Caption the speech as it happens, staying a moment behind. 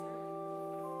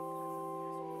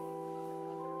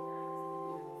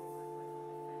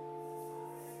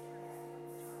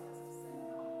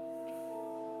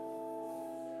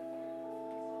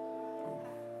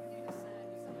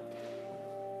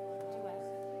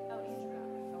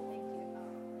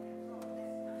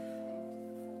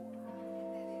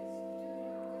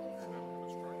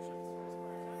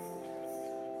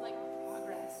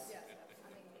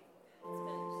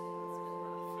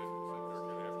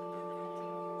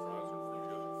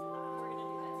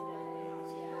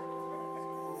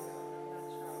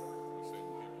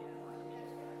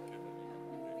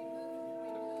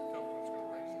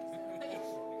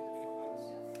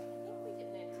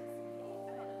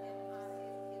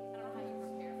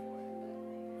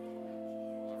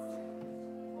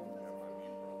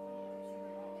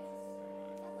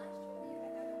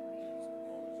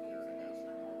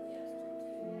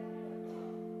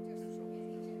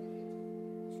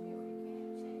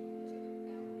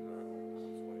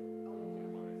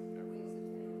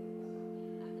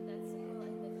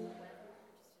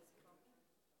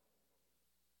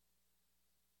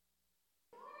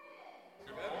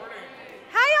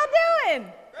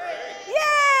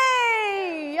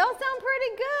sound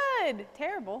pretty good.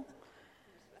 Terrible.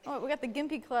 Oh, we got the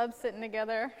Gimpy Club sitting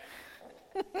together.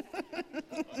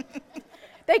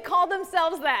 They call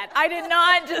themselves that. I did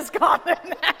not just call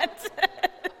them that.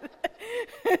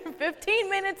 15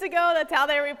 minutes ago, that's how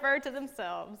they refer to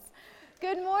themselves.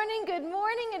 Good morning, good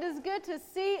morning. It is good to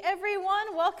see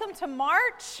everyone. Welcome to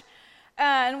March,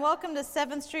 and welcome to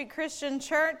 7th Street Christian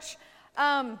Church.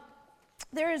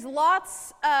 There is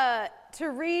lots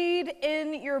to read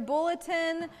in your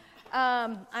bulletin.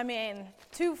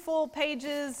 2 full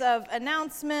pages of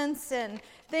announcements and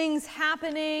things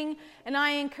happening, and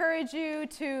I encourage you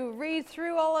to read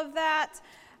through all of that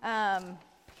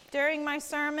during my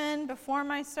sermon, before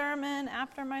my sermon,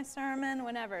 after my sermon,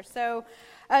 whenever. So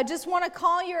I just want to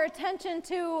call your attention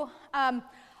to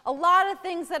a lot of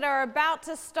things that are about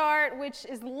to start, which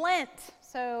is Lent.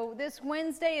 So this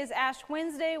Wednesday is Ash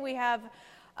Wednesday. We have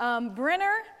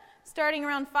Brenner starting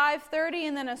around 5:30,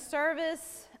 and then a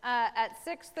service at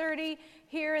 6:30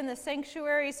 here in the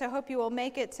sanctuary. So I hope you will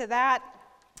make it to that.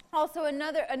 Also, a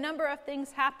number of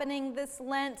things happening this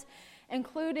Lent,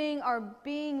 including our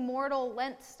Being Mortal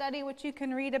Lent study, which you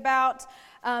can read about.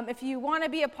 If you want to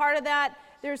be a part of that,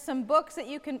 there's some books that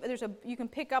you can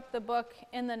pick up the book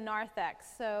in the narthex.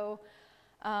 So,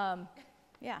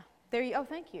 there you. Oh,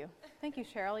 thank you,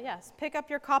 Cheryl. Yes, pick up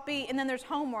your copy, and then there's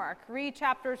homework. Read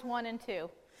chapters 1 and 2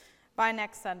 by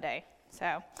next Sunday.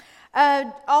 So,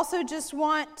 also just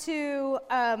want to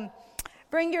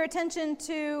bring your attention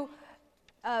to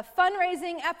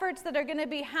fundraising efforts that are going to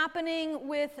be happening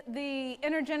with the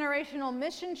intergenerational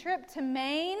mission trip to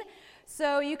Maine.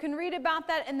 So you can read about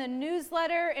that in the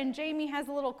newsletter, and Jamie has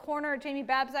a little corner. Jamie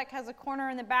Babzak has a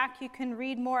corner in the back. You can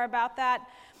read more about that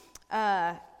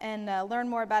and learn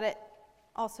more about it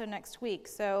also next week.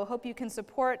 So hope you can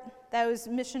support those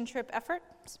mission trip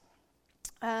efforts.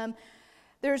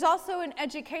 There's also an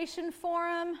education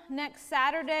forum next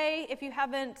Saturday. If you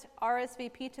haven't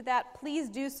RSVP'd to that, please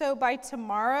do so by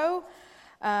tomorrow.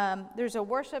 There's a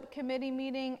worship committee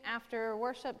meeting after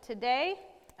worship today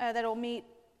that'll meet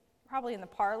probably in the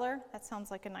parlor. That sounds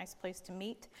like a nice place to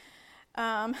meet.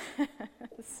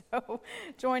 So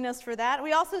join us for that.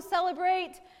 We also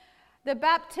celebrate the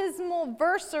baptismal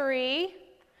versary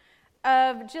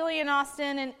of Jillian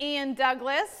Austin and Ian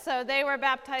Douglas. So they were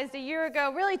baptized a year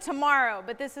ago, really tomorrow,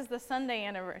 but this is the Sunday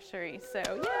anniversary, so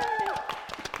yay!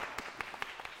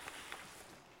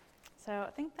 So I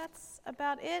think that's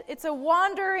about it. It's a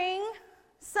wandering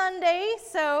Sunday,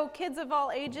 so kids of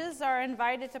all ages are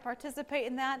invited to participate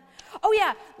in that. Oh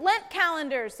yeah, Lent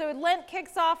calendars. So Lent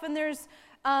kicks off, and there's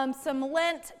some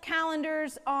Lent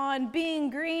calendars on being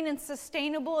green and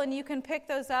sustainable, and you can pick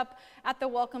those up at the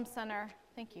Welcome Center.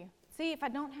 Thank you. See, if I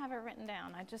don't have it written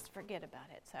down, I just forget about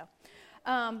it. So,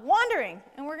 wandering,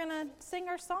 and we're going to sing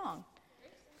our song.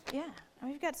 Yeah, and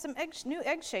we've got some new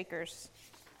egg shakers.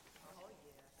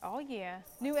 Oh, yeah.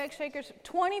 New egg shakers,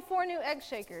 24 new egg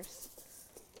shakers.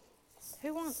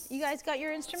 Who wants? You guys got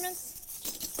your instruments?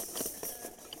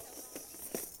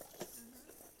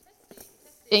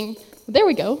 There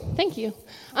we go. Thank you.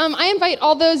 I invite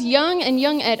all those young and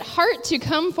young at heart to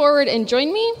come forward and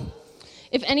join me.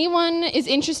 If anyone is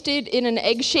interested in an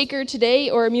egg shaker today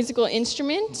or a musical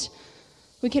instrument,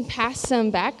 we can pass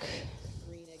some back.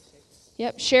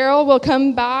 Yep, Cheryl will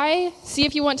come by. See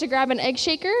if you want to grab an egg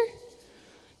shaker.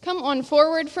 Come on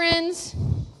forward, friends.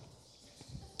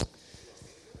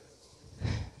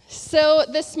 So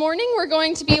this morning we're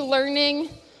going to be learning.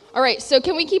 All right, so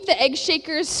can we keep the egg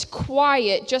shakers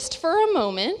quiet just for a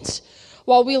moment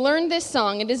while we learn this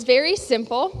song? It is very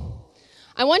simple.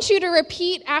 I want you to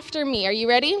repeat after me. Are you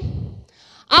ready?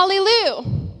 Alleluia.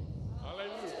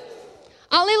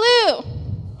 Alleluia.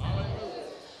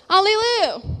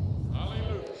 Alleluia.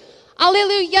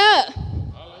 Alleluia.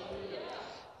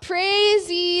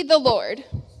 Praise ye the Lord.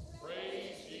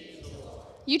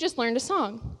 You just learned a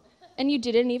song, and you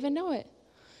didn't even know it.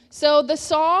 So the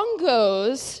song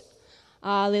goes,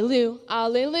 Alleluia,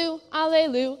 Alleluia,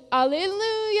 Alleluia,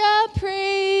 Alleluia,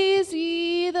 praise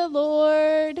ye the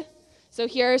Lord. So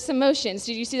here are some motions.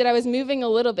 Did you see that I was moving a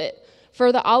little bit?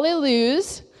 For the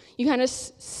Alleluias, you kind of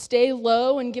stay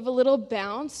low and give a little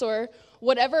bounce, or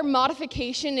whatever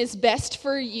modification is best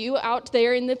for you out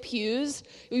there in the pews.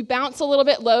 We bounce a little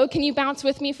bit low. Can you bounce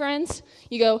with me, friends?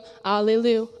 You go,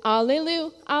 Alleluia,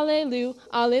 Alleluia, Alleluia,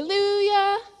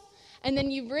 Alleluia. And then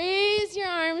you raise your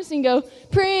arms and go,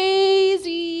 praise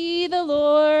ye the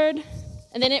Lord.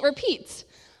 And then it repeats.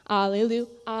 Alleluia,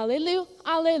 Alleluia,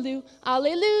 Alleluia,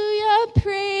 Alleluia,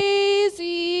 praise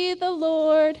ye the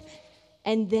Lord.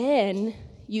 And then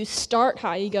you start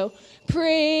high. You go,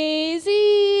 praise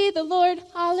ye the Lord,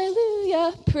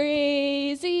 hallelujah,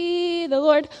 praise ye the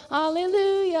Lord,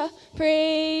 hallelujah.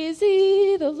 Praise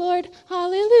ye the Lord,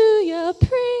 hallelujah.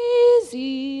 Praise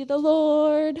ye the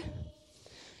Lord.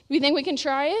 We think we can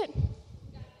try it?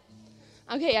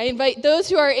 Okay, I invite those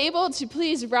who are able to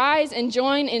please rise and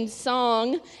join in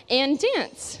song and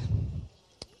dance.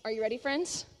 Are you ready,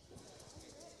 friends?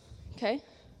 Okay.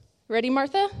 Ready,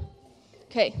 Martha?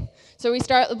 Okay. So we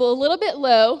start a little bit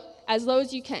low as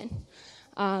you can.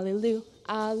 Alleluia,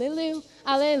 alleluia,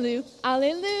 alleluia,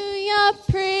 alleluia.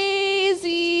 Praise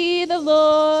ye the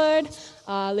Lord.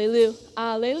 Alleluia,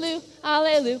 alleluia,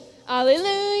 alleluia,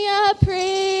 alleluia.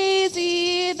 Praise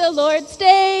ye the Lord.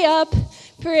 Stay up.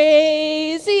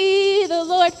 Praise ye the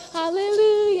Lord.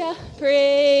 Hallelujah.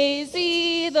 Praise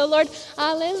ye the Lord.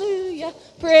 Hallelujah.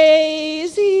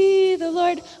 Praise ye the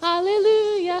Lord.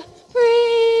 Hallelujah.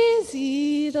 Praise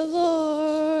ye the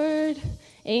Lord.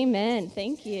 Amen.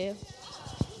 Thank you.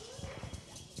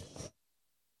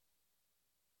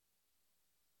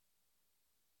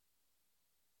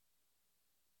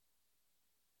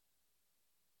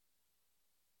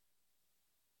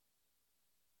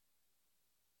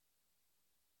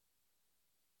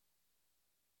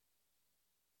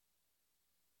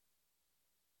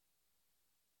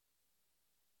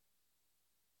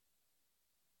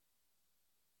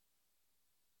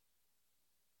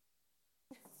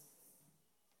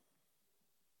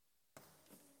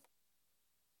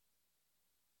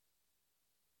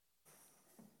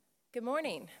 Good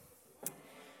morning.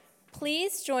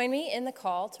 Please join me in the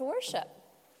call to worship.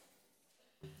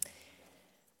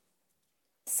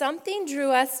 Something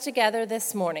drew us together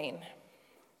this morning.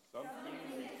 Something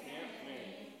we can't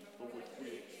name, but which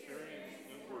we experience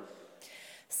in worship.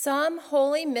 Some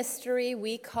holy mystery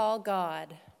we call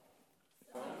God.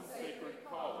 Some sacred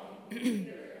calling we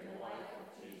hear in the life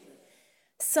of Jesus.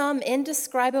 Some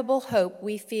indescribable hope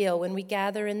we feel when we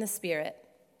gather in the Spirit.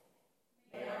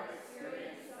 May our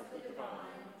experience of the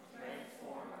divine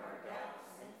transform our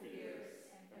doubts and fears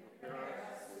and prepare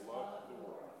us to love the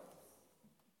world.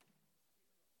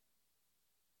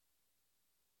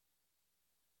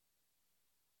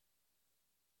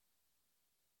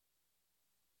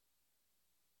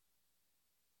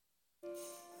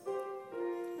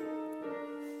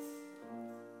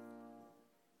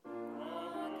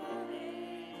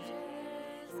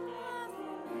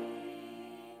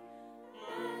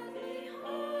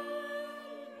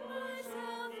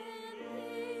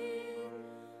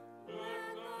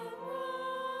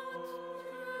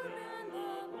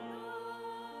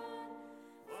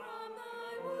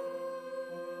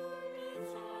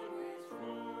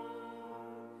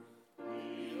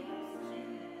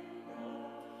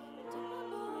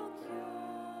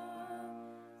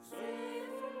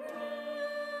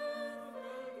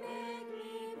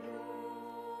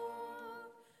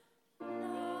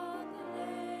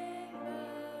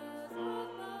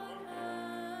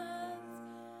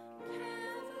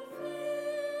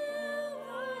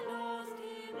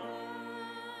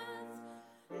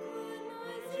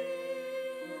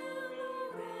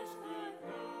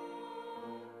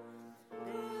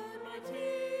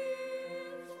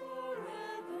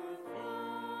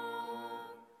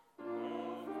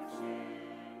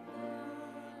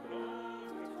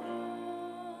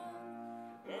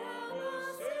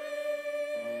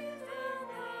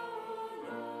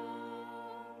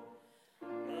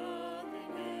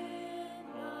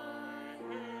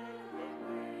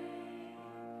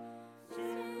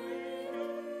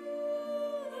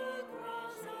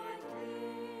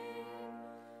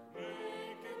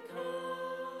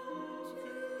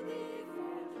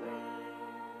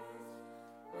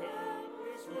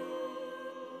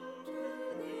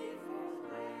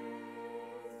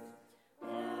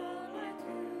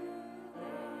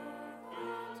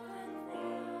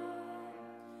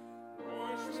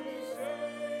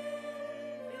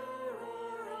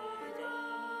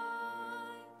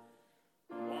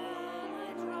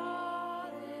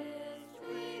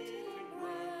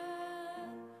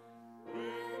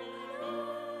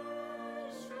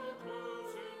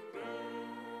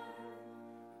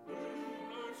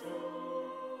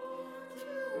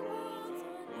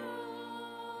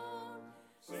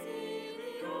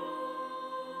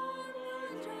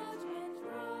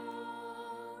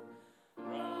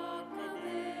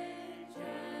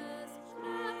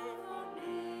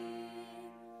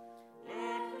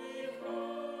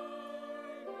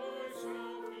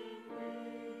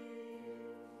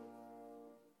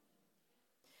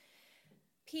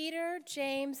 Peter,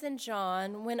 James, and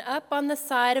John went up on the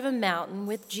side of a mountain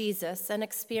with Jesus and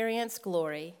experienced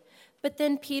glory. But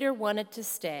then Peter wanted to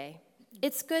stay.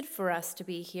 It's good for us to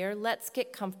be here. Let's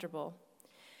get comfortable.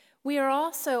 We are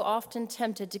also often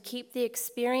tempted to keep the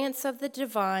experience of the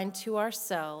divine to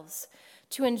ourselves,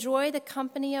 to enjoy the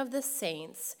company of the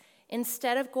saints,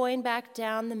 instead of going back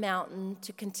down the mountain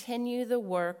to continue the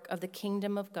work of the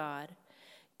kingdom of God.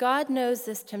 God knows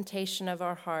this temptation of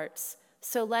our hearts,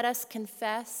 so let us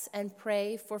confess and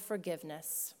pray for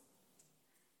forgiveness.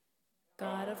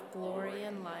 God of glory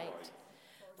and light,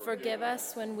 forgive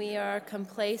us when we are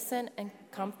complacent and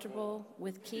comfortable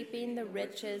with keeping the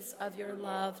riches of your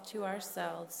love to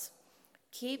ourselves.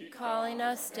 Keep calling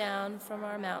us down from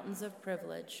our mountains of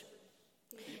privilege.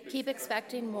 Keep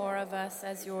expecting more of us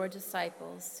as your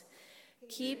disciples.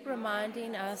 Keep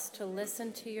reminding us to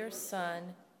listen to your Son,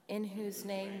 in whose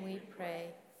name we pray.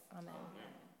 Amen.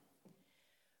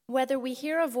 Whether we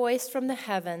hear a voice from the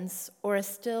heavens or a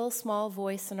still small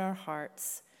voice in our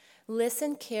hearts,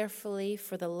 listen carefully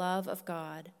for the love of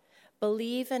God.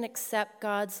 Believe and accept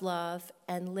God's love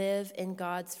and live in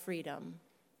God's freedom.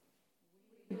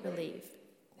 We believe.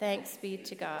 Thanks be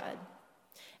to God.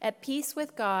 At peace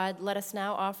with God, let us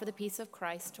now offer the peace of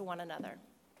Christ to one another.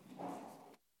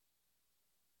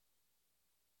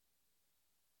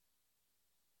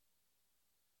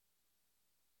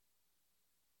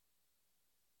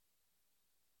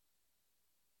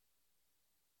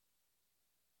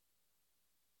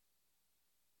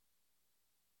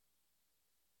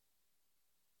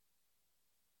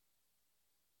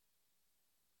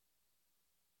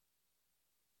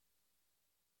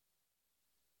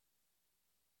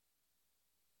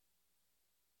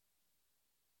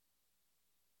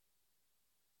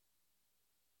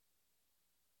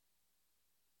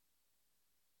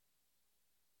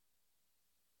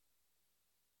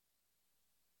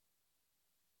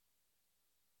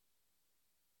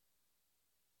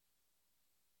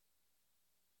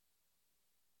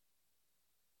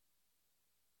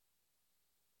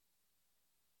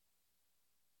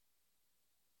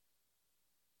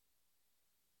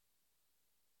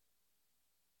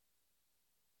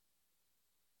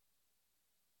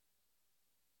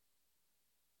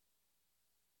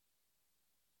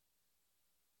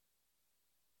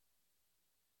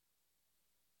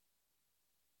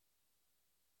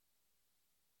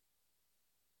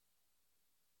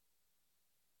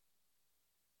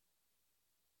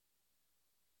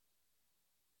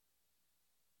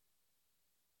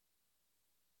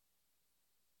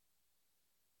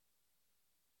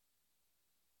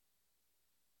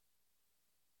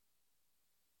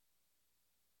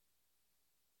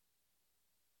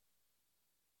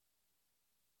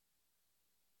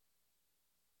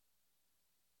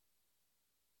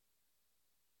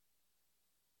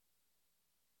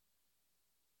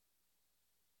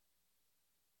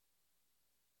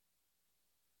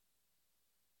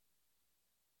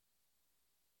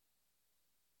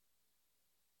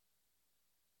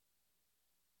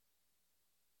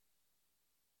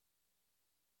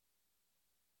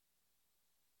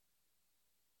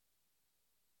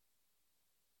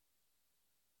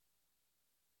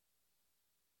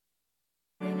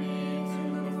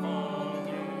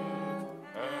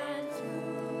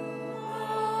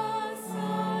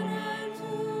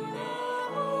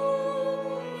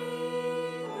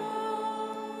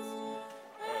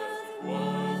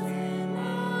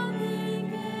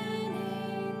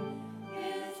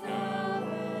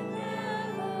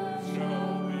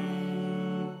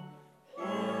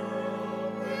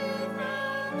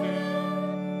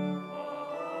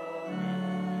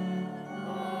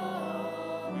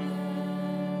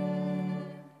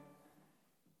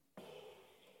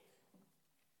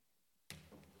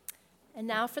 And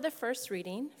now for the first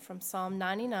reading from Psalm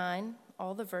 99,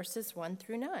 all the verses 1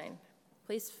 through 9.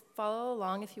 Please follow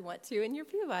along if you want to in your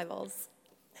Pew Bibles.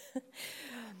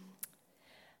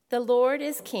 The Lord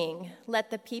is king, let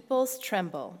the peoples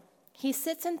tremble. He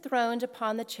sits enthroned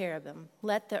upon the cherubim,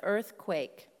 let the earth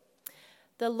quake.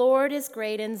 The Lord is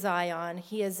great in Zion,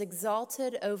 he is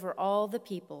exalted over all the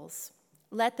peoples.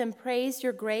 Let them praise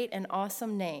your great and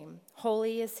awesome name,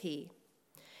 holy is he.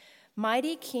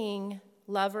 Mighty King,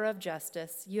 lover of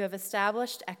justice, you have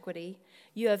established equity,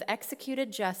 you have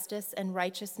executed justice and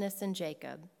righteousness in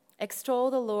Jacob.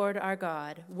 Extol the Lord our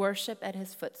God, worship at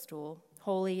his footstool,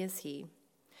 holy is he.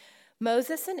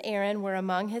 Moses and Aaron were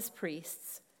among his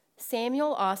priests.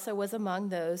 Samuel also was among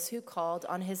those who called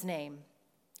on his name.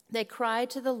 They cried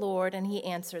to the Lord, and he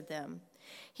answered them.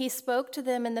 He spoke to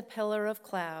them in the pillar of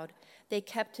cloud. They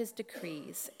kept his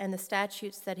decrees and the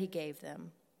statutes that he gave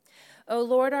them. O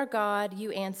Lord our God,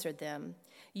 you answered them.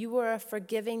 You were a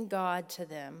forgiving God to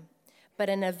them, but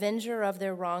an avenger of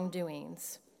their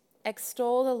wrongdoings.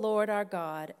 Extol the Lord our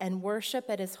God and worship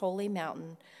at his holy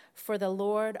mountain, for the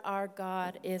Lord our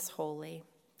God is holy.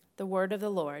 The word of the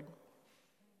Lord.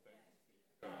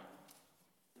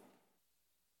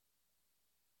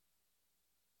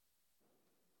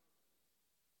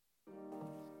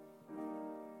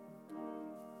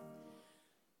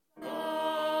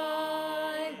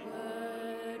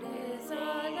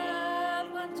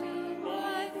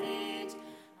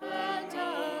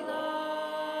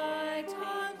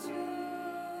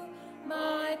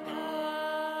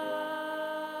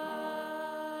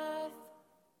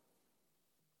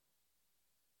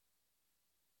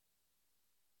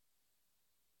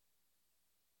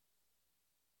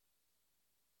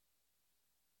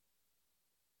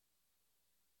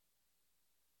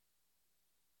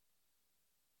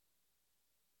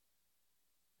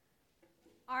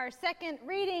 Our second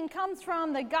reading comes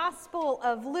from the Gospel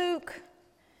of Luke,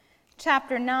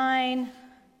 chapter 9,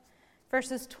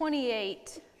 verses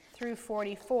 28 through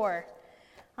 44.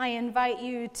 I invite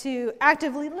you to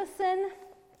actively listen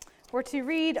or to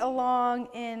read along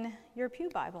in your pew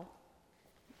Bible.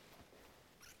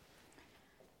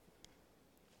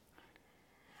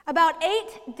 About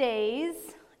 8 days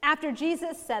after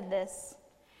Jesus said this,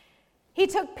 he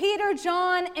took Peter,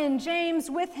 John, and James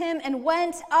with him and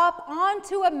went up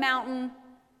onto a mountain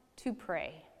to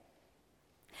pray.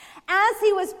 As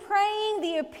he was praying,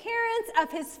 the appearance of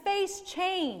his face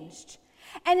changed,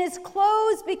 and his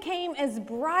clothes became as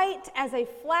bright as a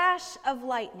flash of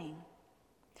lightning.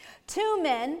 2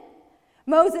 men,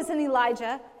 Moses and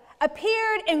Elijah,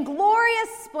 appeared in glorious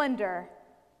splendor,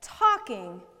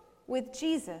 talking with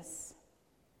Jesus.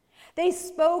 They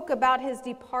spoke about his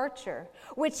departure,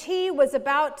 which he was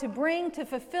about to bring to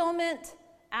fulfillment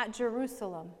at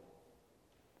Jerusalem.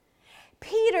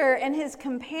 Peter and his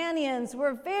companions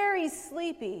were very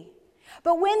sleepy,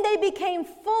 but when they became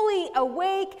fully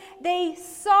awake, they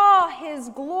saw his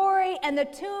glory and the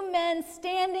 2 men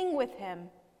standing with him.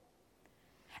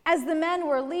 As the men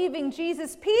were leaving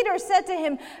Jesus, Peter said to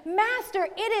him, "Master,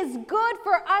 it is good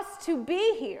for us to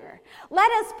be here.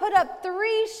 Let us put up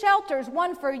 3 shelters,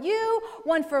 one for you,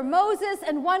 one for Moses,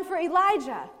 and one for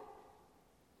Elijah."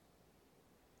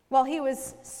 While he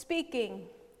was speaking,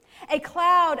 a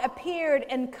cloud appeared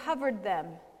and covered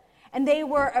them, and they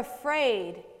were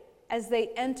afraid as they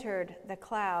entered the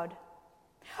cloud.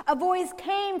 A voice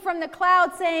came from the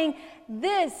cloud saying,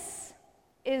 "This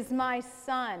is my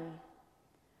son,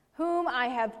 whom I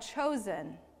have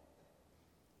chosen.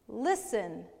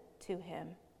 Listen to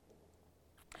him."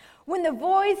 When the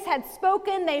voice had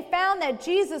spoken, they found that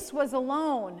Jesus was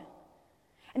alone.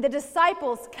 And the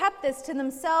disciples kept this to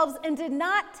themselves and did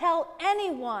not tell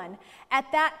anyone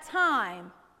at that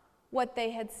time what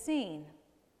they had seen.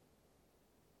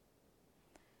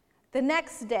 The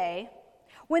next day,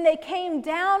 when they came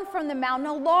down from the mountain,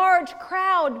 a large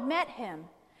crowd met him.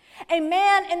 A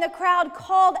man in the crowd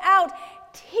called out,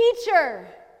 "Teacher,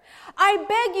 I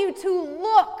beg you to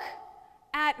look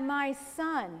at my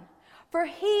son, for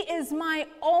he is my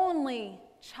only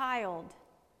child.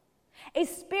 A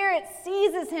spirit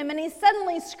seizes him and he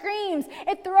suddenly screams.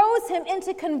 It throws him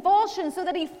into convulsions so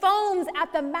that he foams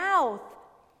at the mouth.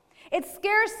 It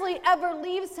scarcely ever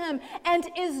leaves him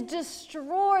and is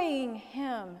destroying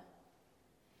him.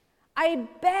 I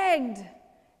begged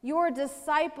your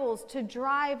disciples to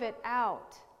drive it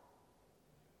out,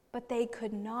 but they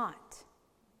could not."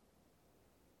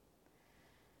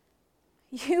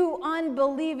 "You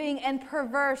unbelieving and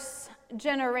perverse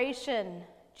generation,"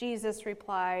 Jesus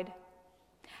replied,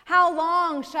 "how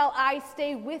long shall I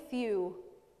stay with you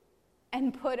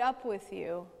and put up with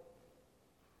you?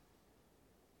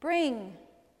 Bring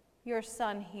your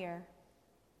son here."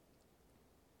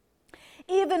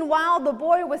 Even while the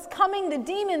boy was coming, the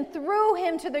demon threw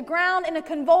him to the ground in a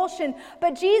convulsion.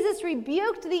 But Jesus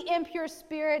rebuked the impure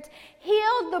spirit,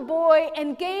 healed the boy,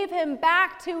 and gave him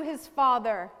back to his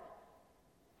father.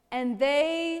 And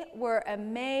they were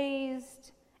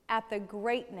amazed at the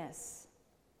greatness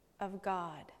of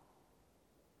God.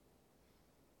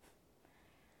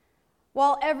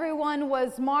 While everyone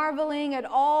was marveling at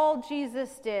all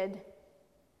Jesus did,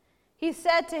 he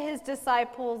said to his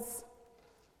disciples,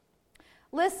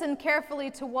 "Listen carefully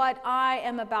to what I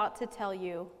am about to tell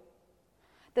you.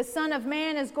 The Son of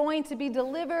Man is going to be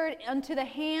delivered into the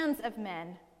hands of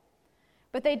men."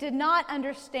 But they did not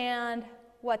understand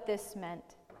what this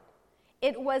meant.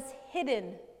 It was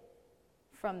hidden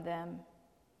from them,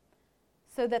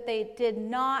 so that they did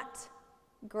not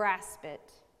grasp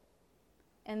it,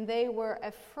 and they were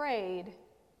afraid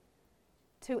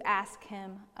to ask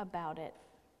him about it.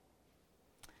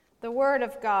 The word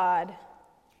of God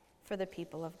for the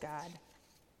people of God.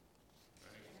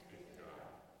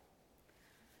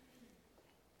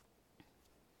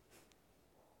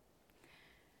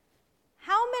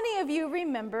 How many of you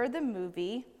remember the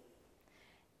movie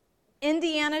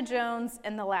Indiana Jones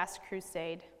and the Last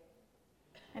Crusade?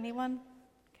 Anyone?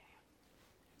 Okay.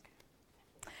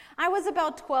 I was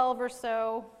about 12 or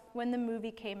so when the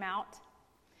movie came out.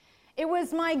 It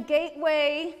was my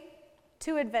gateway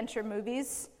to adventure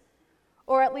movies,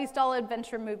 or at least all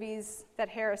adventure movies that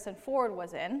Harrison Ford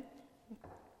was in.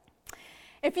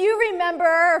 If you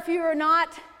remember, if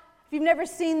you've never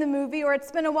seen the movie or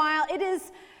it's been a while,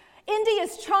 Indy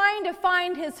is trying to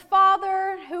find his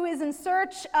father, who is in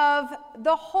search of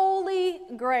the Holy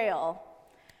Grail,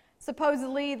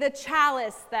 supposedly the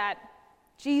chalice that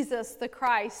Jesus the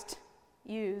Christ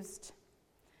used.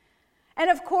 And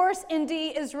of course,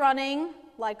 Indy is running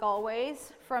like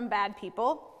always, from bad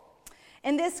people.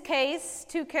 In this case,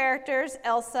 two characters,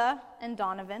 Elsa and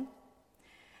Donovan,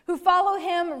 who follow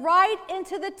him right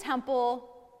into the temple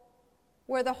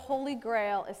where the Holy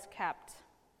Grail is kept.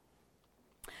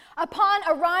 Upon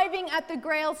arriving at the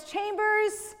Grail's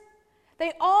chambers,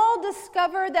 they all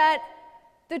discover that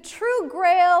the true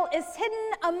Grail is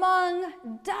hidden among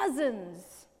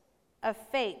dozens of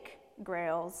fake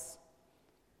Grails.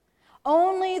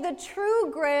 Only the true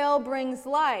Grail brings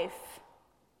life,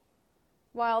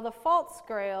 while the false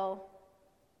Grail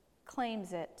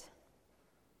claims it.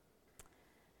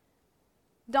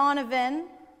 Donovan,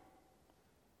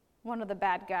 one of the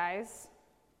bad guys,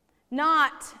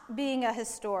 not being a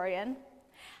historian,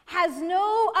 has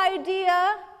no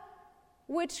idea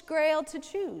which Grail to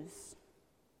choose.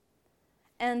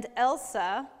 And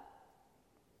Elsa,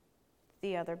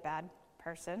 the other bad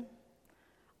person,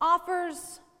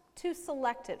 offers to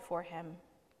select it for him.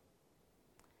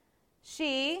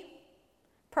 She,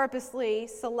 purposely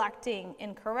selecting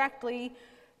incorrectly,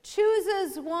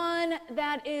 chooses one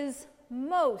that is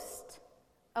most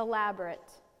elaborate,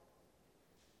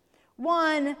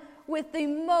 one with the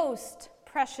most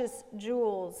precious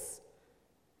jewels,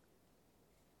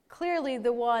 clearly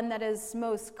the one that is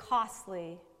most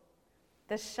costly,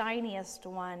 the shiniest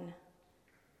one,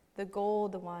 the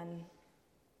gold one.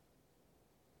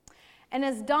 And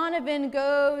as Donovan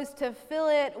goes to fill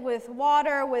it with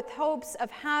water with hopes of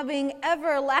having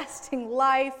everlasting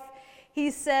life,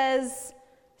 he says,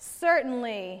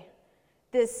 "Certainly,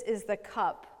 this is the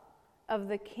cup of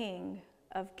the King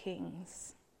of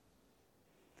Kings."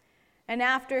 And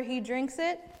after he drinks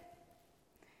it,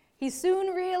 he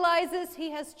soon realizes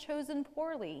he has chosen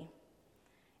poorly,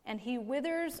 and he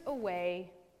withers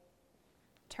away,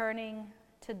 turning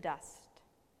to dust.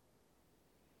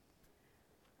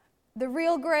 The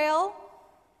real Grail,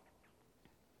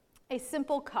 a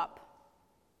simple cup,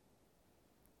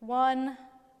 one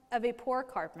of a poor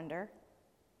carpenter,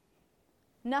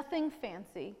 nothing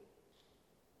fancy,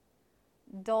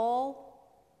 dull,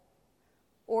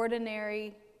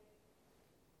 ordinary,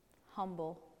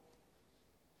 humble.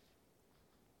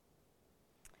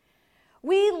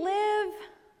 We live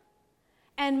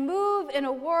and move in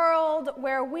a world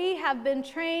where we have been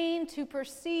trained to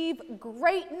perceive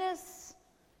greatness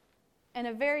in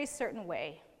a very certain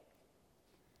way.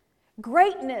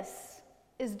 Greatness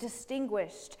is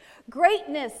distinguished.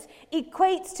 Greatness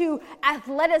equates to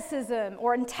athleticism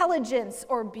or intelligence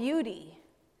or beauty.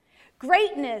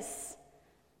 Greatness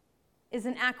is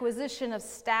an acquisition of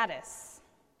status.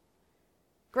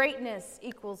 Greatness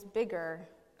equals bigger,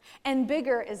 and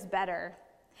bigger is better.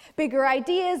 Bigger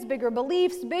ideas, bigger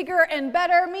beliefs, bigger and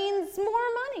better means more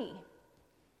money,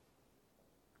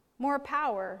 more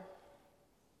power.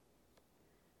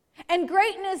 And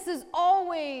greatness is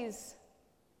always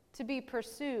to be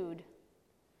pursued.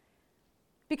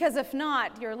 Because if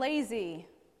not, you're lazy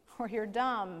or you're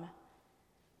dumb.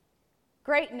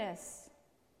 Greatness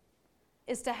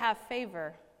is to have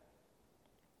favor.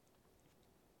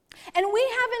 And we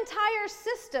have entire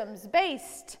systems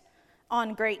based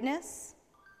on greatness.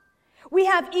 We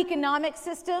have economic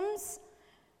systems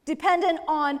dependent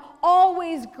on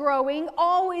always growing,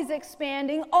 always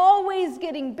expanding, always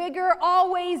getting bigger,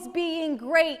 always being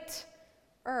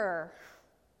greater.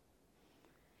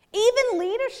 Even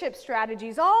leadership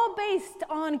strategies, all based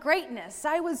on greatness.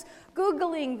 I was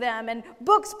Googling them, and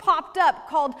books popped up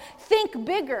called Think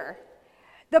Bigger,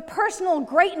 The Personal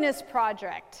Greatness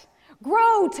Project,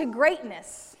 Grow to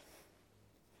Greatness.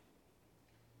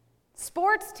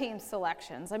 Sports team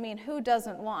selections. I mean, who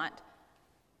doesn't want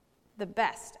the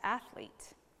best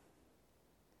athlete?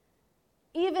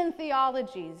 Even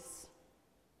theologies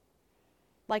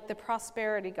like the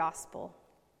prosperity gospel.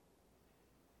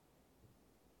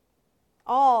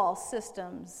 All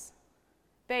systems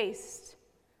based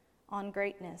on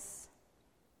greatness.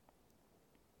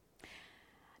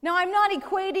 Now, I'm not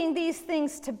equating these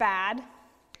things to bad.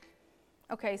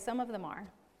 Okay, some of them are.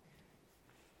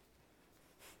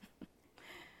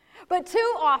 But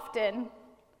too often,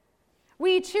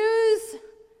 we choose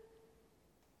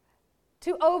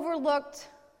to overlook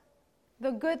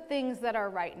the good things that are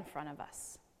right in front of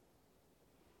us.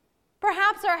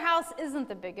 Perhaps our house isn't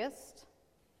the biggest,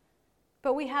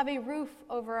 but we have a roof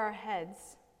over our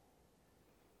heads.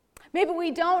 Maybe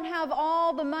we don't have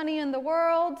all the money in the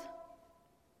world,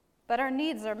 but our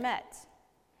needs are met.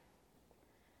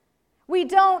 We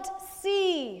don't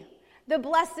see the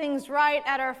blessings right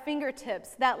at our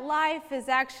fingertips, that life is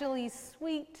actually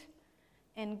sweet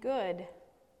and good.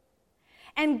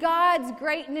 And God's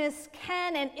greatness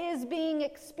can and is being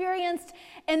experienced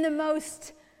in the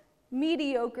most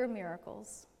mediocre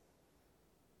miracles.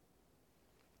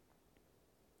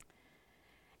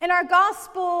 In our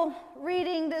gospel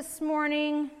reading this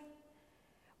morning,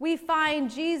 we find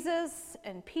Jesus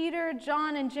and Peter,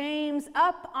 John, and James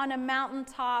up on a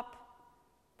mountaintop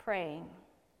praying.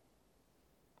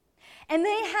 And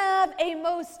they have a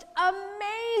most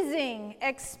amazing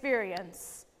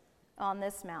experience on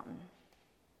this mountain.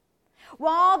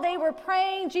 While they were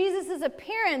praying, Jesus'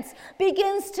 appearance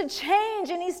begins to change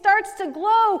and he starts to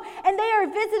glow, and they are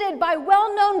visited by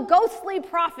well-known ghostly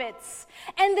prophets,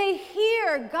 and they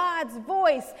hear God's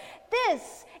voice.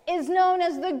 This is known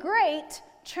as the Great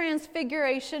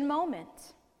Transfiguration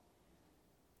moment.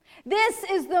 This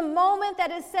is the moment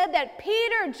that is said that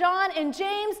Peter, John, and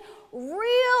James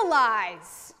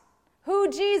realize who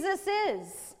Jesus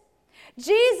is.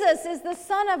 Jesus is the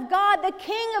Son of God, the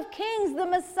King of Kings, the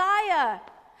Messiah.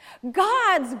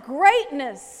 God's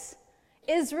greatness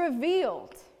is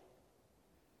revealed.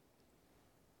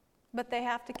 But they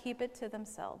have to keep it to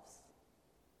themselves.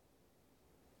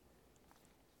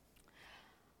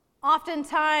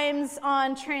 Oftentimes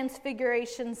on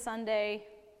Transfiguration Sunday,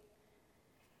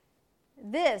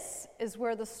 this is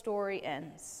where the story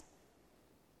ends.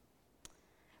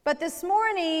 But this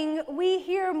morning, we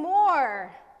hear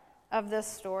more of this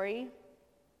story.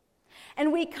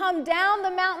 And we come down the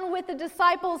mountain with the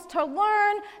disciples to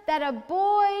learn that a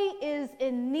boy is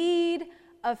in need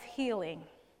of healing.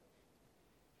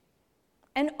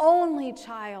 An only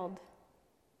child.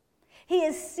 He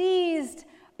is seized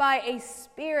by a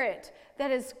spirit that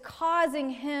is causing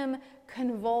him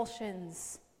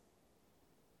convulsions.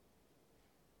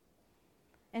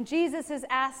 And Jesus is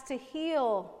asked to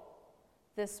heal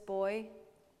this boy.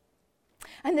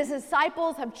 And the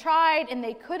disciples have tried and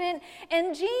they couldn't.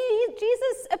 And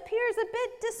Jesus appears a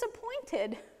bit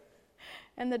disappointed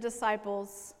in the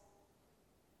disciples.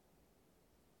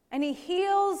 And he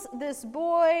heals this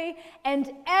boy,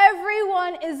 and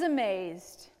everyone is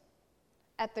amazed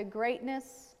at the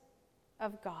greatness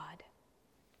of God.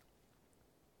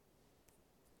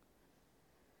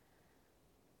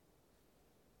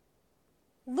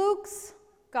 Luke's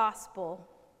gospel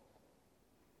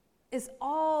is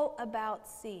all about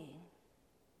seeing.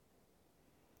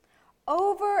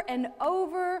 Over and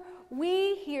over,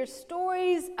 we hear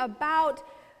stories about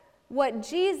what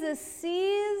Jesus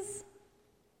sees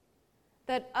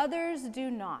that others do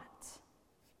not.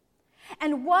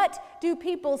 And what do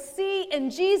people see in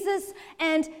Jesus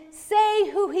and say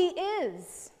who he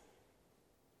is?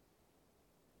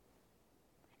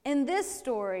 In this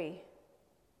story,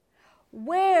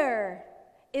 where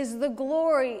is the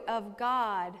glory of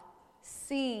God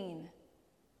seen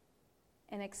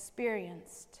and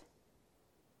experienced?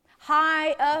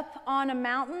 High up on a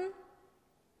mountain?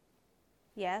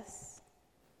 Yes.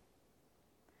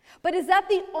 But is that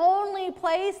the only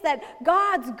place that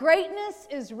God's greatness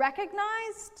is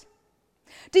recognized?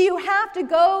 Do you have to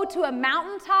go to a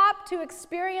mountaintop to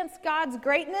experience God's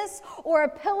greatness, or a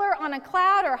pillar on a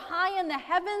cloud, or high in the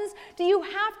heavens? Do you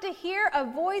have to hear a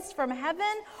voice from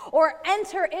heaven, or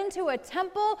enter into a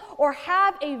temple, or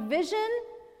have a vision,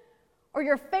 or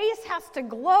your face has to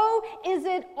glow? Is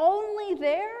it only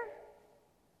there?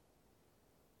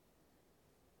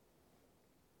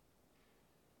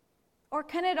 Or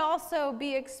can it also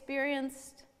be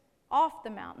experienced off the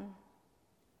mountain?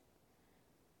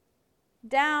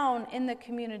 Down in the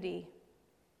community,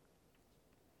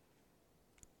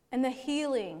 and the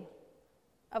healing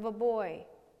of a boy.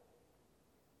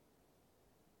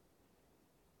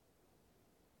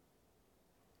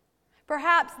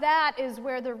 Perhaps that is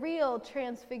where the real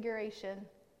transfiguration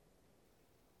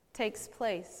takes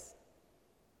place.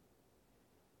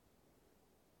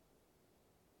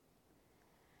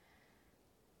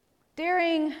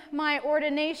 During my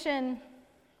ordination,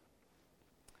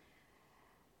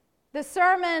 the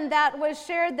sermon that was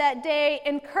shared that day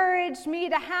encouraged me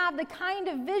to have the kind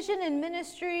of vision in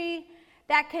ministry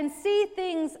that can see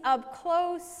things up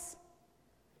close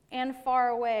and far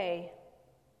away.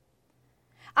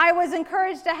 I was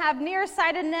encouraged to have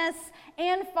nearsightedness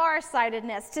and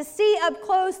farsightedness, to see up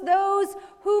close those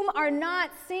whom are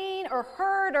not seen or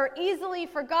heard or easily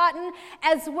forgotten,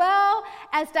 as well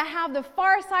as to have the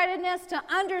farsightedness to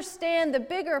understand the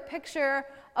bigger picture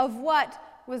of what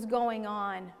was going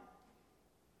on.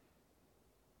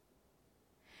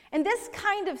 And this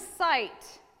kind of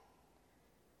sight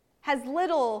has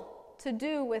little to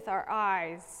do with our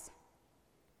eyes.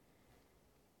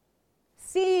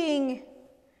 Seeing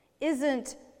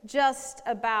isn't just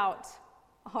about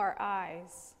our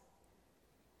eyes.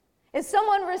 If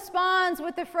someone responds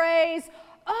with the phrase,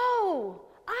 "Oh,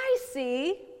 I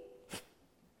see,"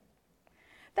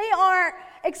 they are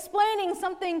explaining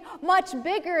something much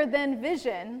bigger than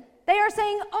vision. They are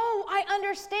saying, oh, I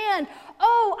understand.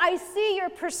 Oh, I see your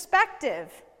perspective.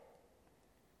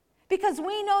 Because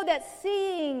we know that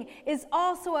seeing is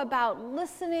also about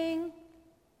listening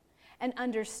and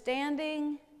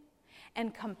understanding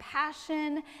and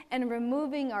compassion and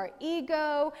removing our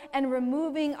ego and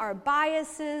removing our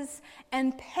biases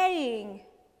and paying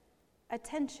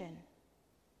attention.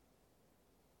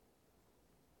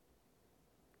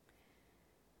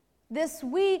 This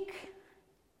week,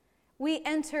 we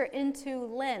enter into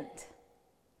Lent,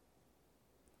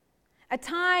 a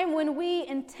time when we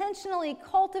intentionally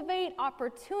cultivate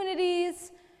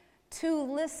opportunities to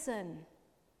listen,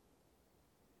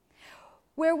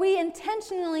 where we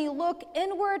intentionally look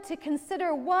inward to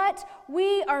consider what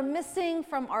we are missing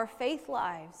from our faith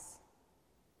lives.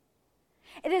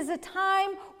 It is a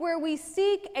time where we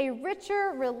seek a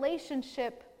richer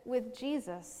relationship with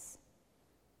Jesus.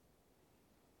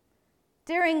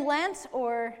 During Lent,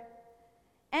 or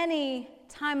any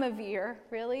time of year,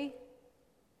 really,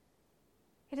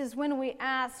 it is when we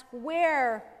ask,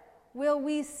 where will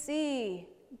we see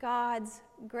God's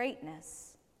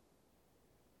greatness?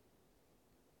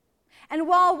 And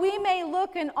while we may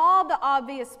look in all the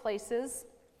obvious places,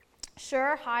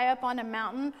 sure, high up on a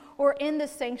mountain, or in the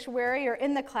sanctuary, or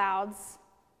in the clouds,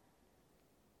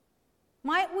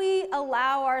 might we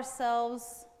allow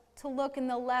ourselves to look in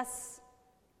the less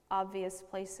obvious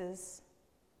places?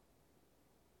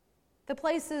 The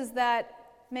places that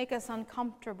make us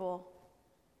uncomfortable.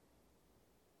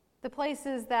 The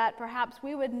places that perhaps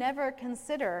we would never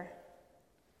consider.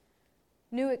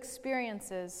 New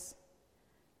experiences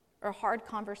or hard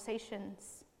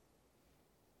conversations.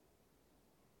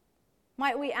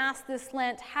 Might we ask this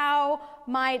Lent, how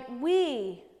might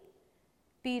we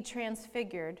be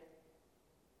transfigured?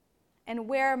 And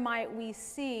where might we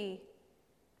see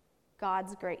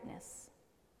God's greatness?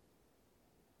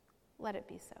 Let it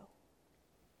be so.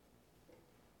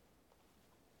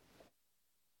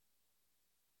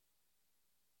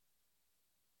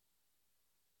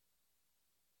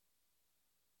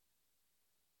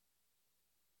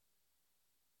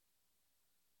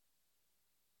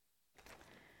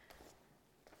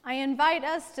 I invite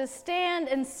us to stand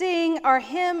and sing our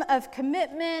hymn of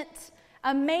commitment,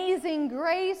 Amazing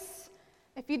Grace.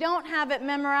 If you don't have it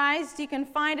memorized, you can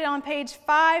find it on page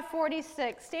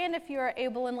 546. Stand if you are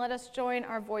able, and let us join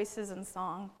our voices in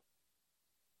song.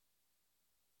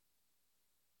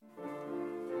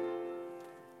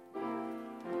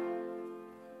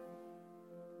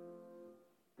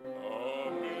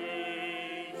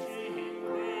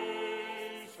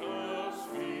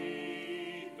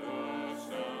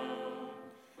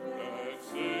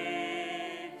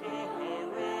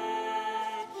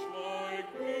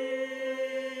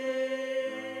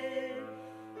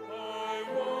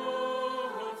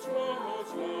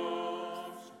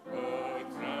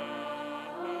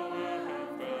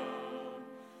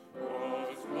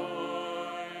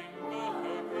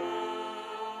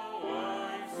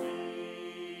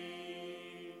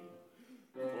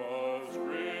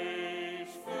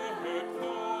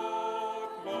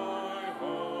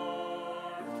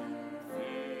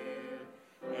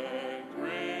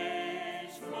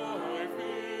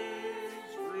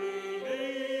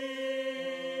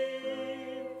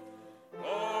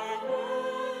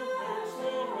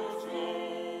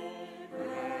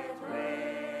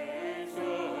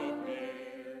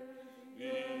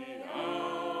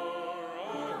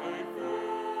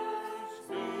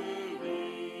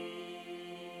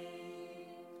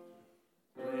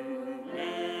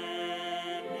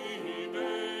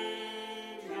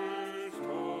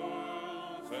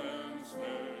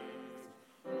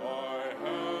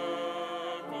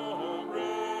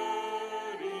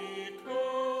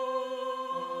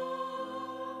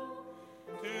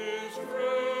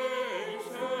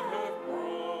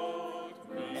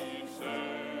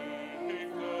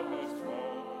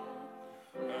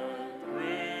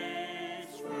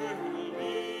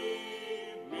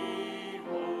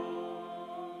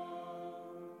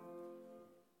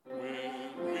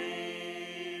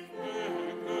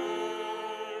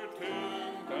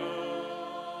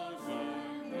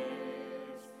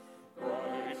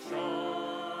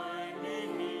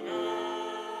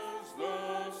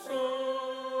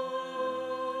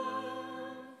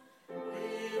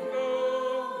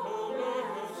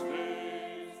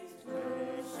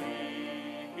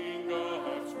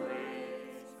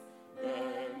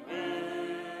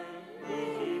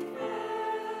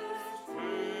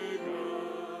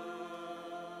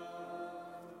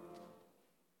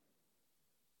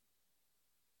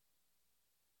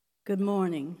 Good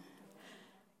morning.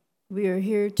 We are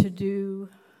here to do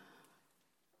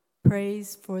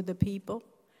praise for the people,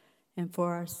 and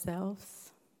for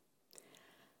ourselves.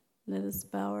 Let us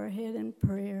bow our head in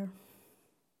prayer.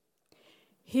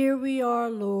 Here we are,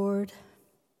 Lord,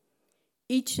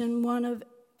 each and one of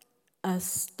us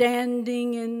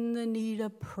standing in the need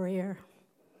of prayer.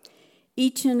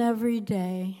 Each and every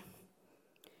day,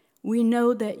 we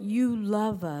know that you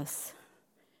love us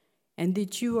and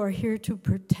that you are here to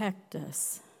protect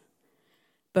us.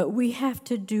 But we have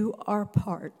to do our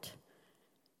part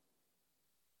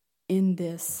in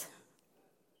this.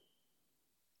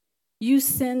 You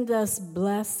send us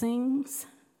blessings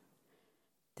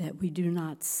that we do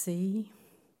not see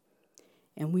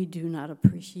and we do not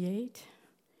appreciate,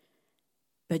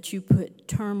 but you put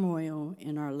turmoil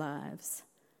in our lives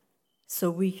so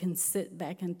we can sit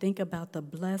back and think about the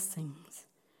blessings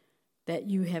that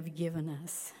you have given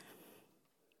us.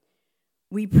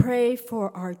 We pray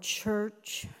for our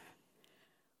church.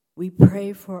 We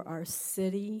pray for our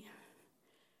city.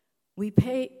 We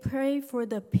pray for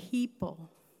the people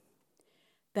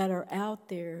that are out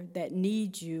there that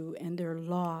need you and they're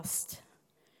lost.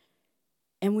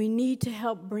 And we need to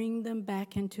help bring them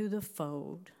back into the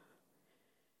fold.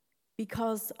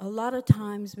 Because a lot of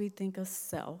times we think of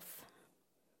self.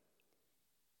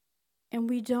 And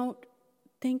we don't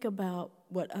think about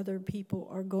what other people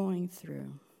are going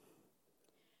through.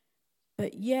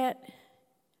 But yet,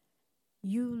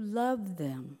 you love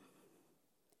them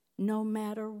no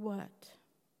matter what.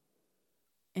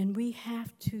 And we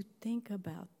have to think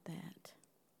about that.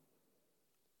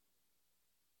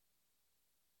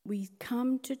 We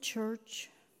come to church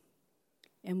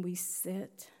and we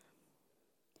sit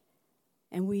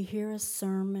and we hear a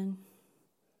sermon,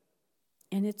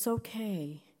 and it's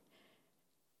okay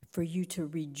for you to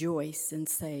rejoice and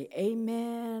say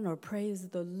amen or praise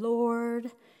the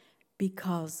Lord,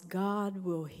 because God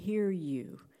will hear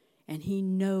you and he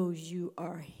knows you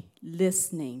are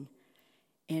listening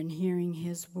and hearing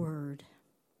his word.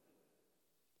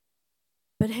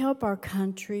 But help our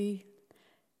country,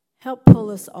 help pull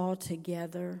us all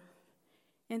together,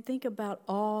 and think about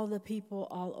all the people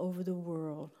all over the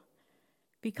world,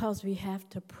 because we have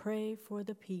to pray for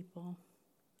the people.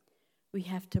 We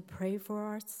have to pray for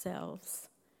ourselves.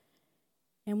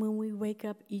 And when we wake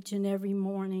up each and every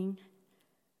morning,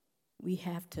 we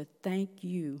have to thank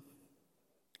you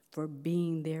for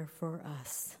being there for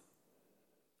us.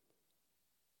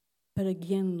 But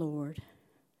again, Lord,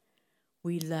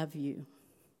 we love you.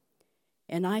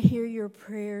 And I hear your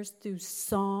prayers through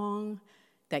song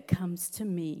that comes to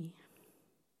me.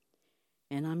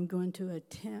 And I'm going to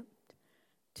attempt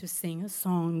to sing a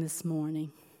song this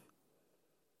morning.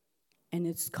 And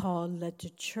it's called Let the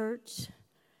Church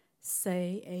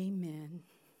Say Amen.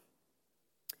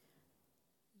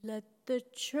 Let the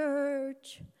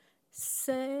church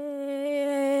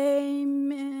say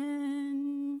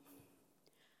amen.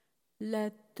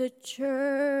 Let the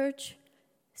church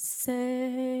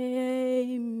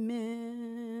say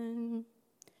amen.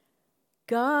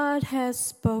 God has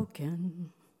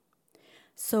spoken,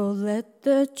 so let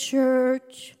the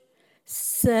church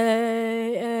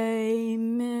say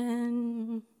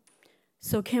amen.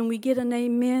 So can we get an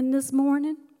amen this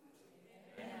morning?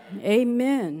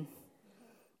 Amen.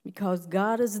 Because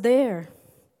God is there,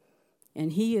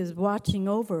 and he is watching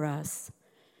over us,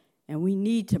 and we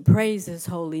need to praise his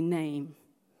holy name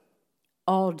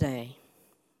all day.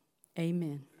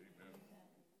 Amen.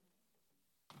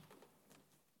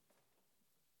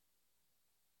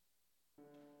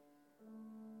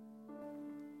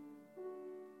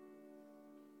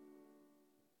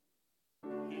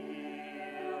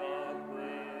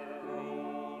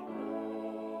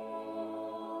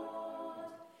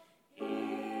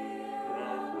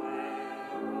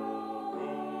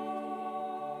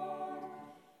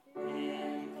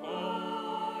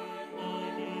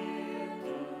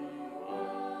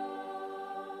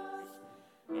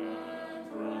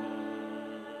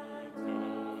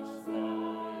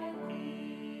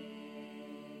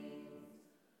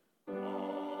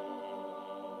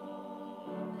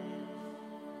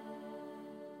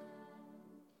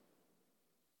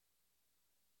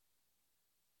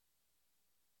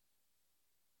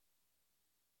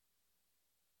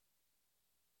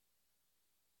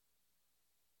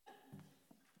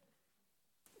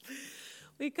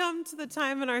 We come to the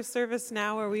time in our service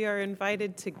now where we are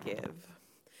invited to give.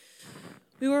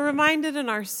 We were reminded in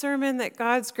our sermon that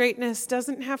God's greatness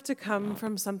doesn't have to come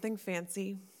from something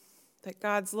fancy, that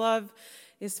God's love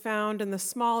is found in the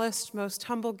smallest, most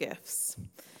humble gifts.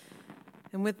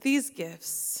 And with these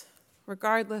gifts,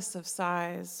 regardless of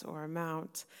size or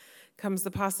amount, comes the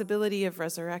possibility of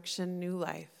resurrection, new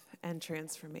life, and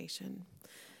transformation.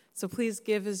 So please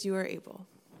give as you are able.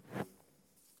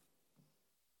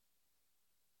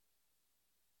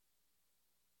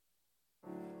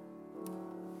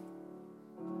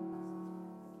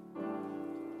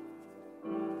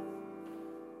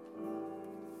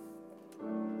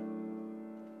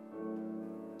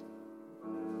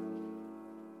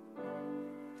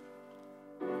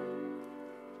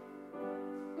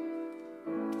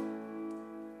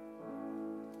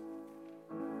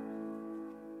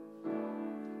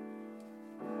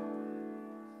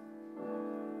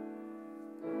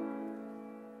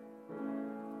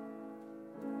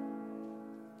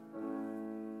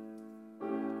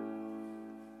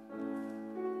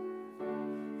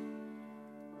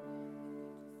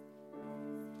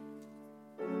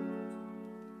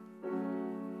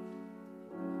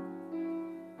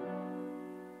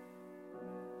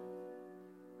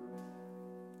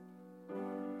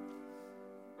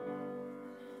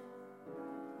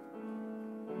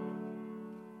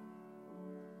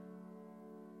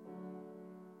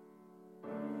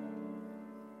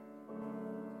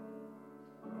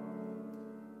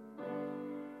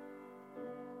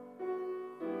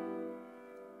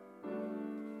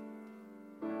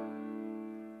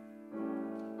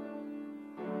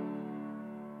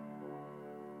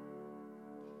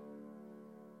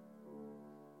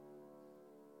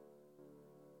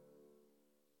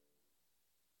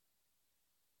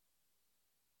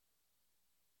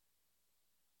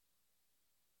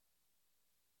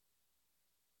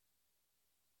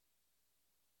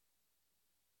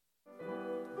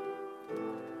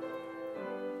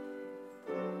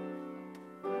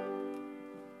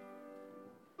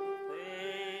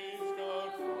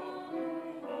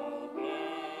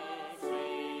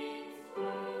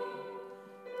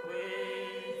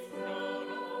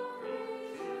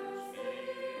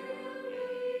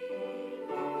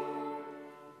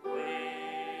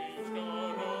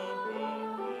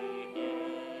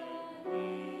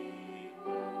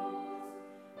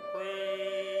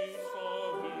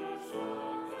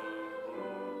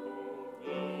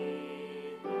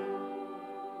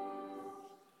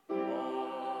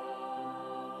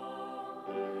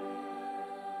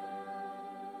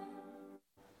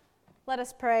 Let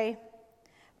us pray.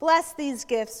 Bless these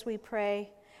gifts, we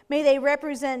pray. May they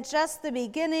represent just the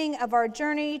beginning of our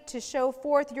journey to show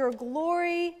forth your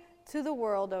glory to the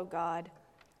world, O God.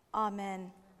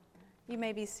 Amen. You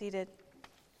may be seated.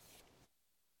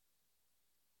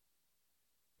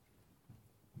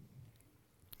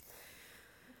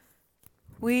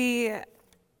 We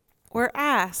were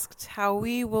asked how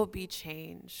we will be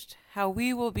changed, how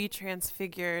we will be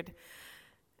transfigured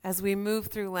as we move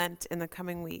through Lent in the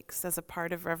coming weeks as a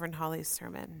part of Reverend Holly's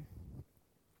sermon.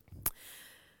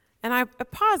 And I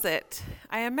posit,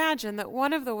 I imagine that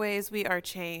one of the ways we are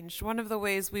changed, one of the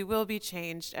ways we will be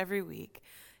changed every week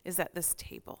is at this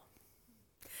table.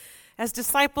 As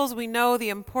disciples, we know the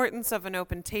importance of an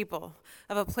open table,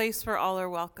 of a place where all are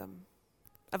welcome,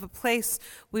 of a place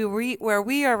where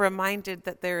we are reminded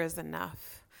that there is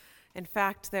enough. In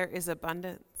fact, there is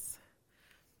abundance.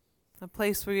 A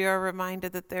place where we are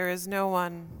reminded that there is no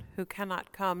one who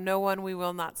cannot come, no one we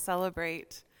will not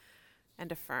celebrate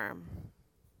and affirm.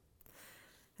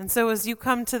 And so as you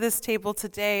come to this table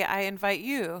today, I invite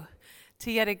you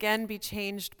to yet again be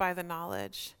changed by the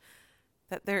knowledge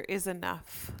that there is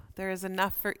enough. There is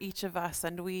enough for each of us,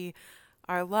 and we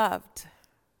are loved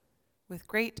with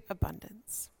great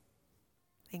abundance.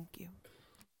 Thank you.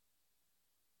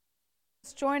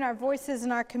 Let's join our voices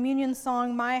in our communion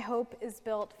song, My Hope is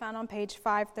Built, found on page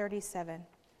 537.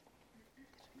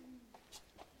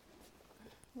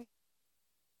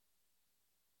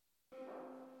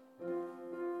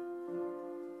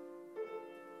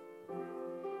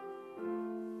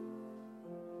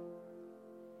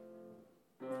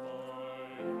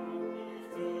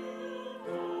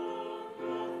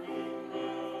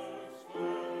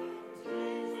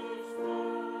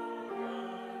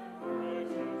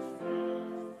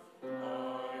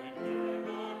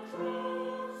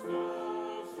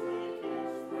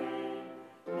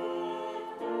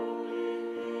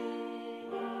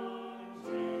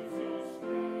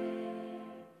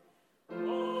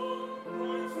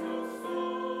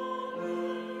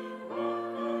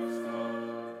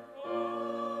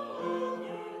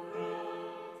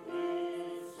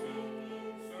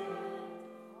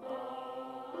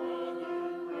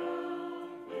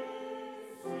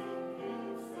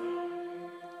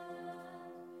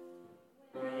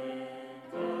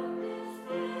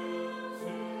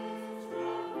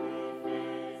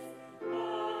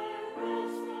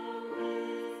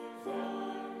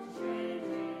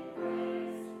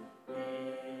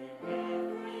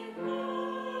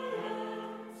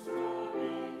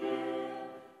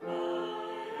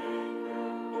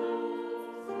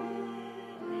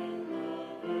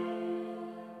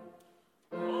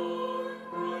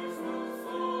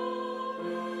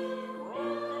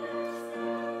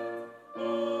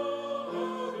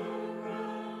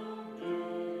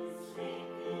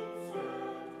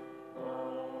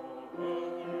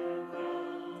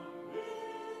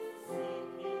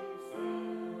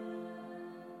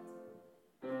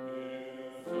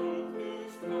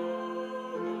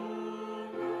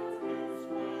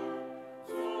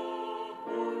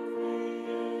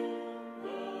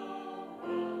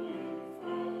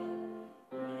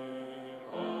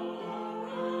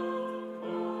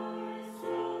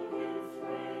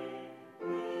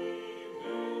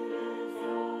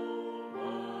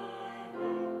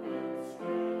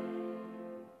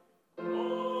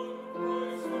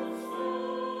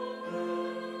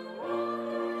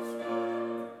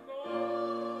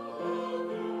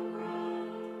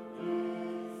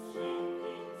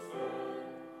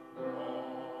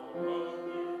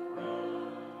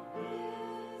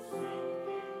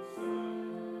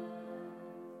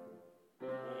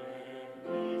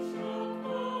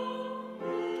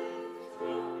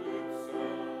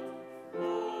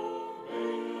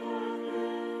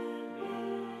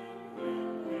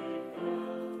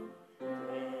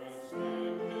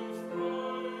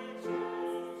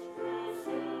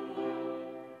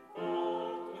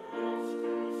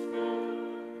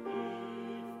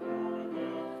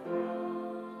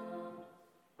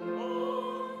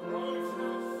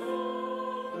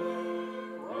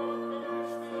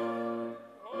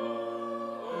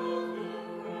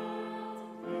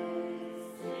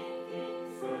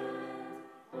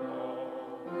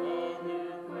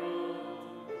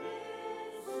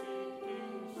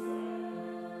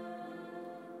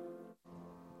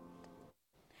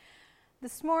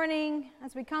 This morning,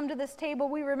 as we come to this table,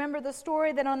 we remember the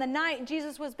story that on the night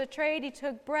Jesus was betrayed, he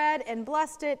took bread and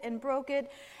blessed it and broke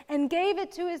it and gave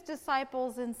it to his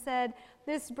disciples and said,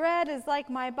 "This bread is like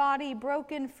my body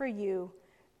broken for you.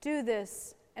 Do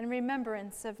this in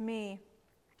remembrance of me."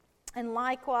 And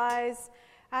likewise,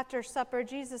 after supper,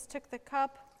 Jesus took the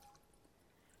cup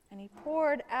And he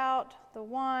poured out the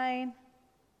wine,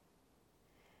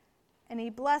 and he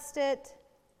blessed it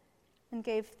and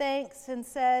gave thanks and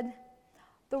said,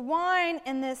 "The wine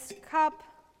in this cup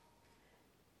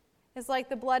is like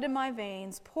the blood in my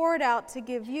veins, poured out to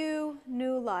give you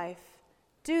new life.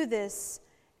 Do this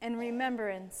in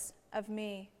remembrance of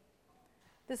me."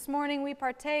 This morning we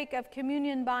partake of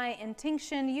communion by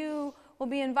intinction. You will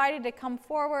be invited to come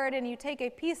forward, and you take a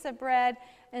piece of bread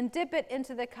and dip it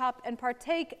into the cup and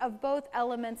partake of both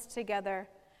elements together.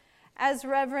 As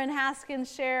Reverend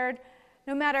Haskins shared,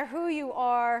 no matter who you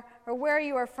are or where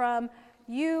you are from,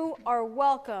 you are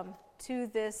welcome to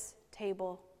this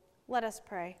table. Let us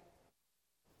pray.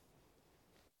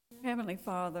 Heavenly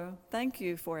Father, thank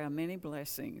you for our many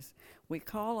blessings. We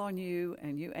call on you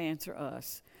and you answer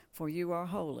us, for you are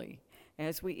holy.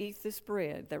 As we eat this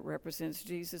bread that represents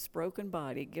Jesus' broken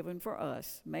body given for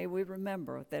us, may we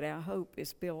remember that our hope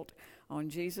is built on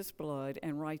Jesus' blood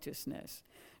and righteousness.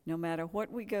 No matter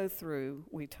what we go through,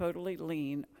 we totally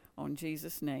lean on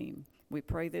Jesus' name. We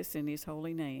pray this in his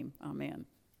holy name. Amen.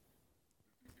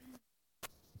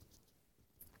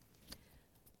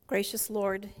 Gracious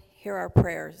Lord, hear our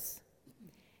prayers.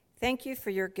 Thank you for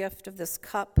your gift of this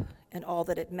cup and all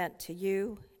that it meant to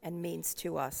you and means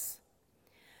to us.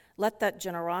 Let that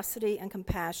generosity and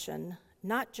compassion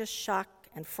not just shock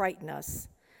and frighten us,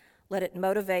 let it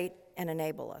motivate and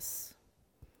enable us.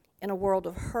 In a world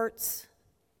of hurts,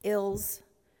 ills,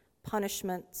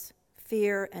 punishments,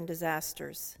 fear, and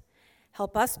disasters,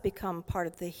 help us become part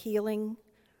of the healing,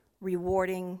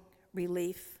 rewarding,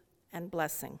 relief, and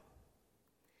blessing.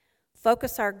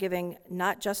 Focus our giving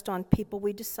not just on people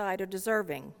we decide are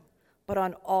deserving, but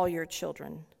on all your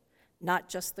children, not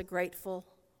just the grateful,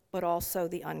 but also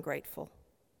the ungrateful.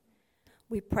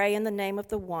 We pray in the name of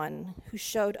the one who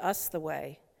showed us the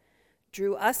way,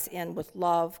 drew us in with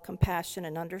love, compassion,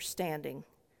 and understanding,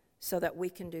 so that we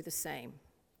can do the same.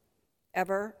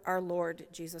 Ever our Lord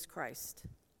Jesus Christ.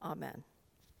 Amen.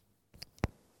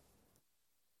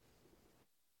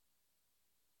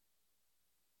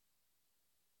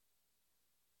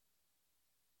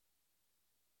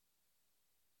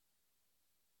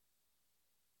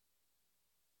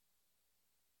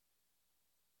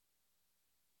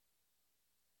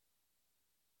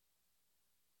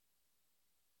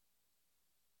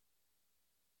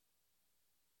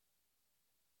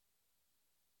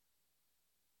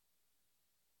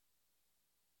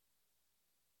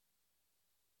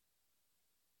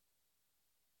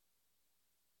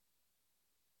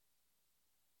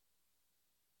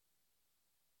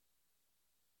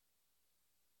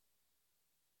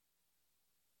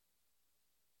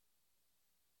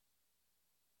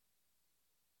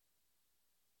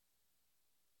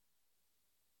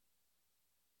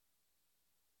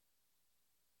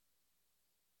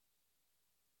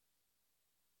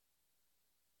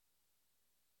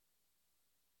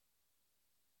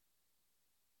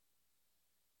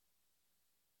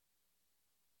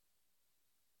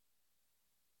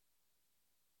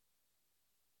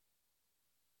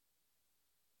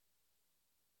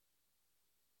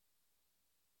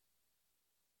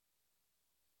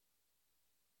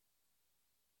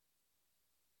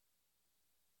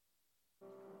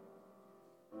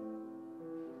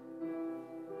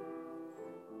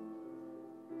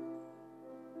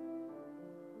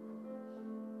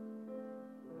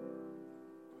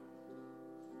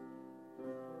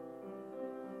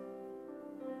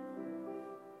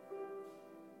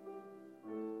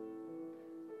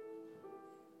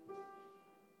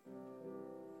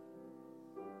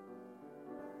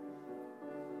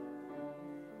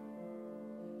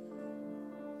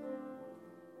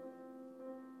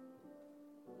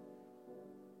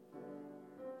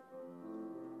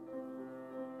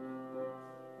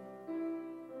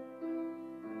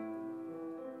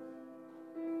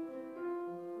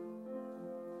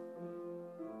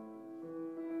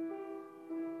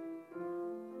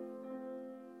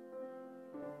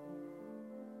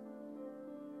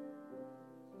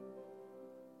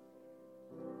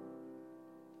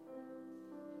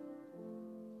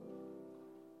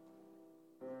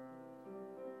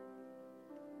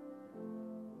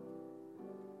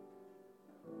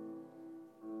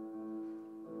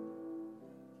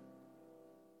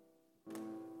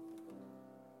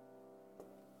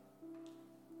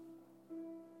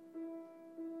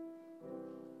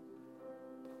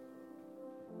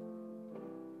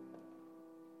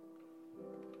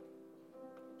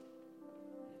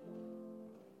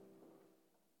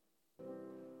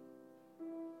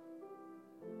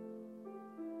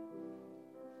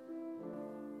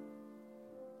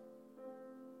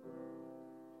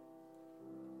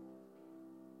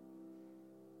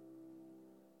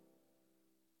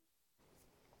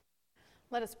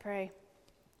 Let us pray.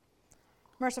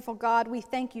 Merciful God, we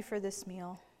thank you for this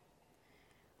meal.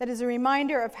 That is a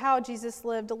reminder of how Jesus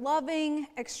lived, loving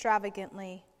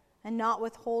extravagantly and not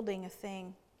withholding a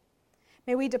thing.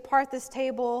 May we depart this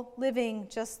table living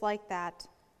just like that,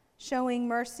 showing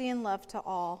mercy and love to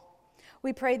all.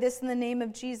 We pray this in the name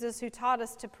of Jesus, who taught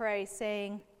us to pray,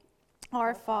 saying,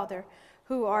 Our Father,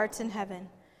 who art in heaven,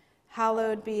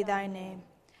 hallowed be thy name.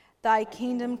 Thy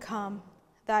kingdom come,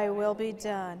 thy will be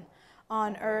done,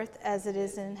 on earth as it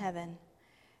is in heaven.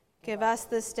 Give us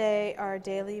this day our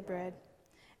daily bread,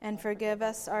 and forgive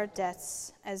us our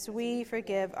debts as we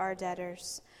forgive our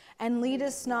debtors. And lead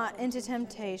us not into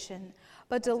temptation,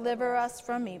 but deliver us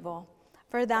from evil.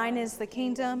 For thine is the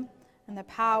kingdom, and the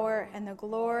power, and the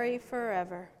glory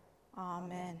forever.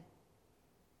 Amen.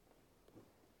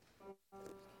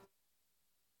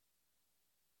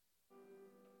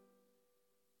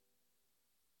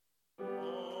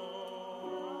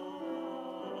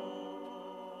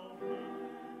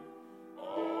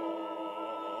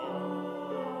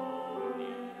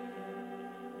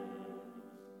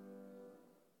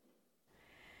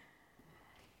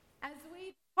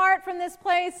 Apart from this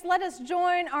place, let us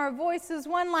join our voices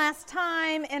one last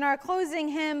time in our closing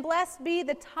hymn, Blessed Be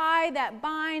the Tie That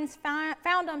Binds,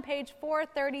 found on page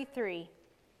 433.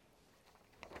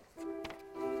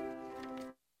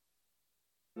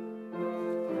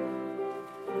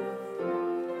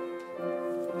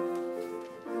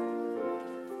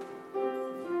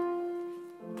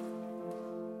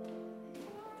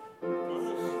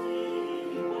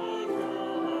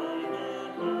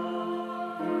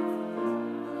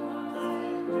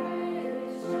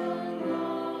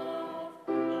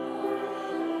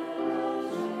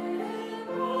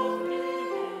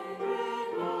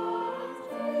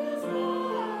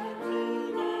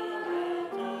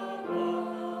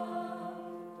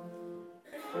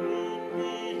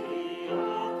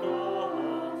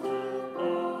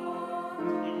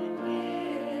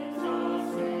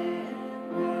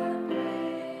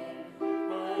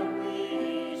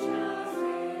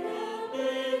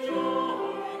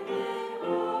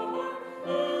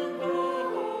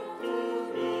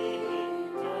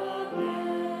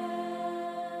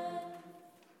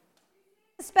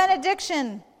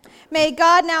 Benediction. May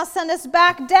God now send us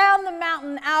back down the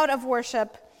mountain out of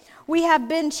worship. We have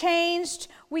been changed.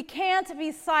 We can't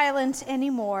be silent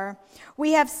anymore.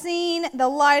 We have seen the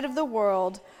light of the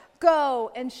world.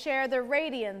 Go and share the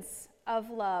radiance of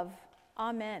love.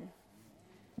 Amen.